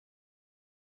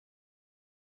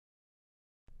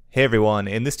Hey everyone,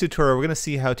 in this tutorial we're going to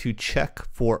see how to check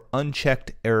for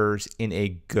unchecked errors in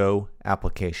a Go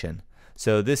application.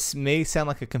 So this may sound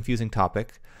like a confusing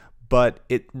topic, but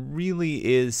it really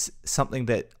is something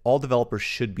that all developers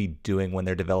should be doing when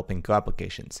they're developing Go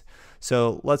applications.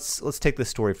 So let's take this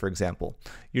story for example.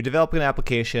 You're developing an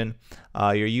application,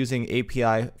 you're using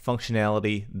API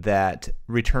functionality that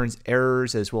returns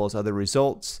errors as well as other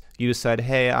results. You decide,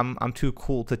 hey, I'm too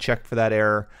cool to check for that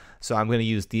error, so I'm going to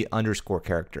use the underscore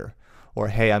character. Or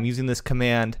hey, I'm using this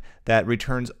command that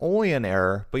returns only an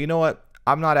error, but you know what?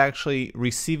 I'm not actually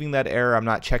receiving that error. I'm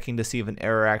not checking to see if an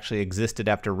error actually existed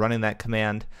after running that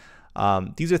command.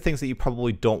 These are things that you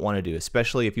probably don't want to do,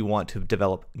 especially if you want to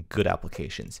develop good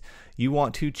applications. You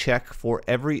want to check for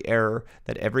every error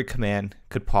that every command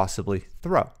could possibly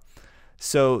throw.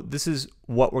 So this is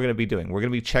what we're going to be doing. We're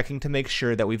going to be checking to make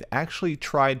sure that we've actually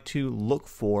tried to look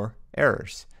for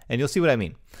errors. And you'll see what I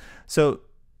mean. So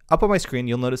up on my screen,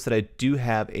 you'll notice that I do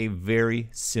have a very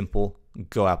simple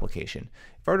Go application.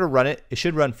 If I were to run it, it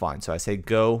should run fine. So I say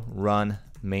go run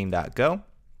main.go.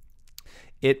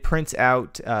 It prints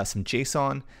out some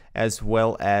JSON as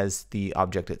well as the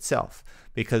object itself.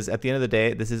 Because at the end of the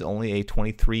day, this is only a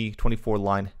 24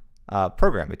 line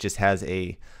program. It just has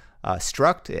a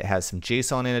struct, it has some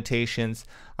JSON annotations.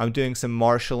 I'm doing some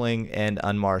marshalling and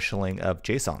unmarshalling of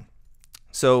JSON.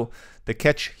 So the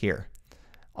catch here,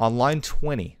 on line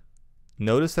 20,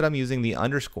 notice that I'm using the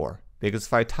underscore because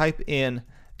if I type in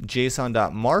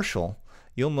json.marshal,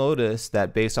 you'll notice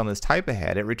that based on this type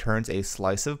ahead, it returns a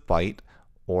slice of byte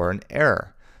or an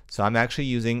error. So I'm actually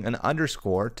using an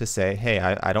underscore to say, hey,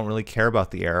 I don't really care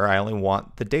about the error, I only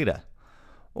want the data.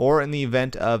 Or in the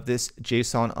event of this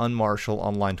JSON unmarshal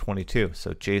on line 22,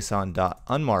 so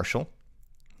json.unmarshal,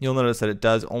 you'll notice that it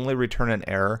does only return an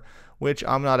error, which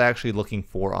I'm not actually looking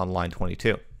for on line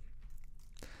 22.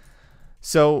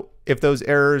 So if those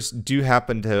errors do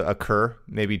happen to occur,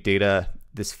 maybe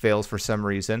this fails for some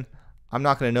reason, I'm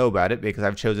not going to know about it because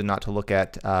I've chosen not to look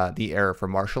at the error for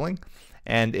marshalling.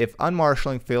 And if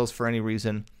unmarshalling fails for any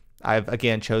reason, I've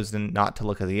again chosen not to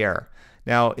look at the error.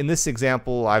 Now in this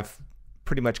example, I've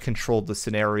pretty much controlled the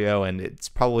scenario and it's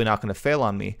probably not going to fail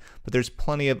on me, but there's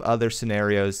plenty of other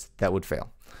scenarios that would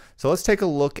fail. So let's take a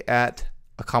look at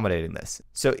accommodating this.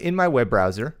 So in my web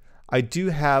browser, I do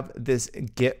have this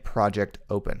Git project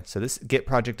open. So this Git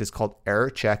project is called Error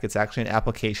Check. It's actually an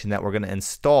application that we're going to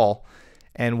install.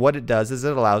 And what it does is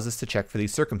it allows us to check for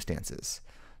these circumstances.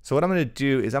 So what I'm going to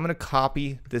do is I'm going to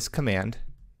copy this command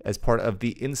as part of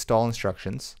the install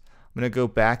instructions. I'm going to go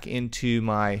back into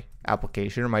my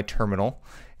application or my terminal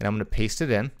and I'm going to paste it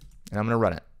in and I'm going to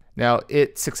run it. Now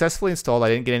it successfully installed. I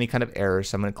didn't get any kind of errors.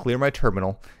 So I'm going to clear my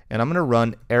terminal and I'm going to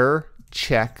run error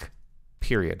check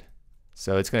period.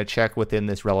 So it's going to check within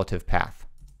this relative path.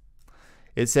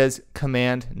 It says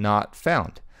command not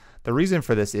found. The reason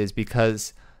for this is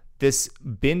because this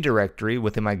bin directory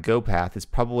within my Go path is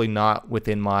probably not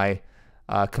within my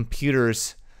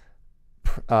computer's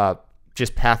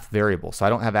just path variable. So I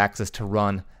don't have access to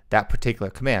run that particular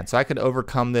command. So I could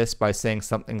overcome this by saying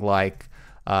something like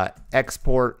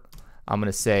export, I'm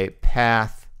going to say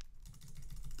path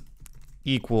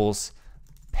equals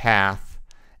path,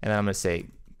 and then I'm going to say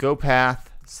go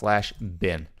path /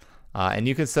 bin. And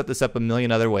you can set this up a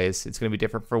million other ways. It's going to be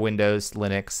different for Windows,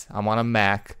 Linux. I'm on a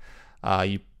Mac.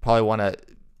 You probably want to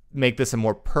make this a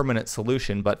more permanent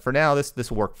solution, but for now this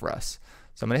will work for us.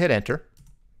 So I'm going to hit enter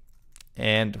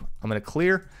and I'm going to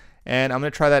clear and I'm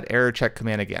going to try that error check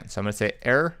command again. So I'm going to say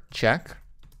error check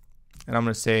and I'm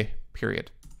going to say period.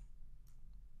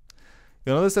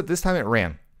 You'll notice that this time it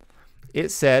ran. It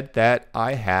said that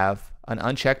I have an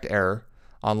unchecked error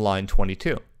on line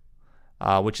 22.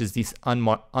 Which is this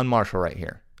unmarshal right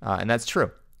here. And that's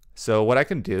true. So what I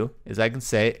can do is I can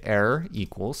say error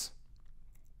equals,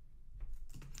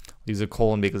 use a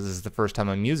colon because this is the first time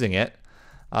I'm using it,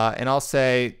 and I'll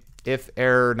say if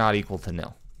error not equal to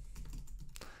nil.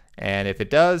 And if it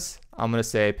does, I'm going to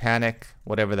say panic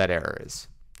whatever that error is.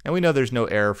 And we know there's no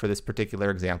error for this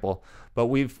particular example, but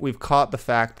we've caught the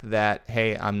fact that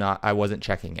hey, I wasn't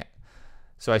checking it.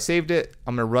 So I saved it.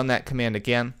 I'm going to run that command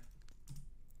again.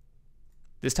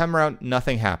 This time around,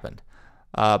 nothing happened.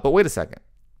 But wait a second.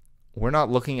 We're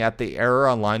not looking at the error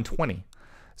on line 20.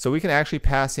 So we can actually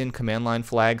pass in command line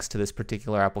flags to this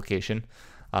particular application.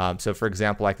 So for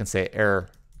example, I can say error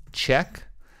check.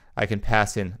 I can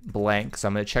pass in blank. So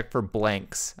I'm going to check for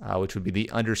blanks, which would be the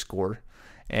underscore.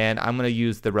 And I'm going to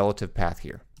use the relative path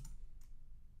here.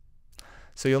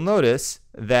 So you'll notice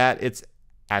that it's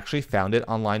actually found it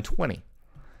on line 20.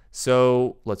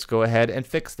 So let's go ahead and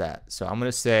fix that. So I'm going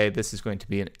to say this is going to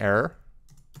be an error.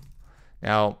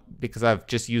 Now because I've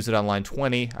just used it on line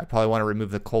 20, I probably want to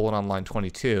remove the colon on line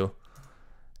 22.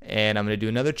 And I'm going to do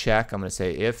another check. I'm going to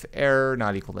say if error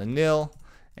not equal to nil,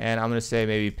 and I'm going to say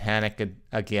maybe panic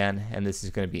again, and this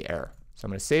is going to be error. So I'm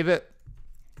going to save it.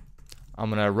 I'm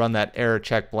going to run that error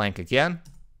check blank again.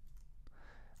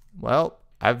 Well,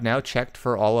 I've now checked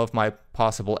for all of my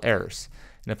possible errors.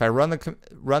 And if I run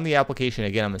the application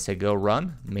again, I'm going to say go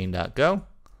run main.go.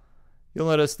 You'll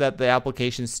notice that the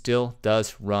application still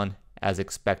does run as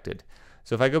expected.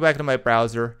 So if I go back to my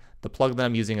browser, the plugin that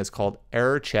I'm using is called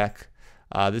Error Check.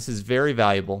 This is very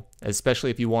valuable, especially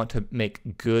if you want to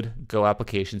make good Go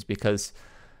applications, because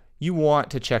you want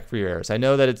to check for your errors. I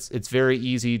know that it's very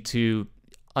easy to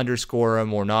underscore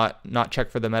them or not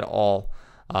check for them at all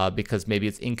because maybe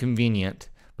it's inconvenient.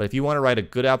 But if you want to write a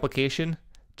good application,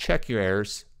 check your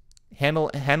errors, handle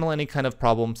any kind of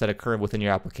problems that occur within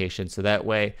your application, so that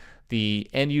way the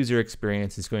end user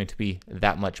experience is going to be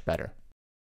that much better.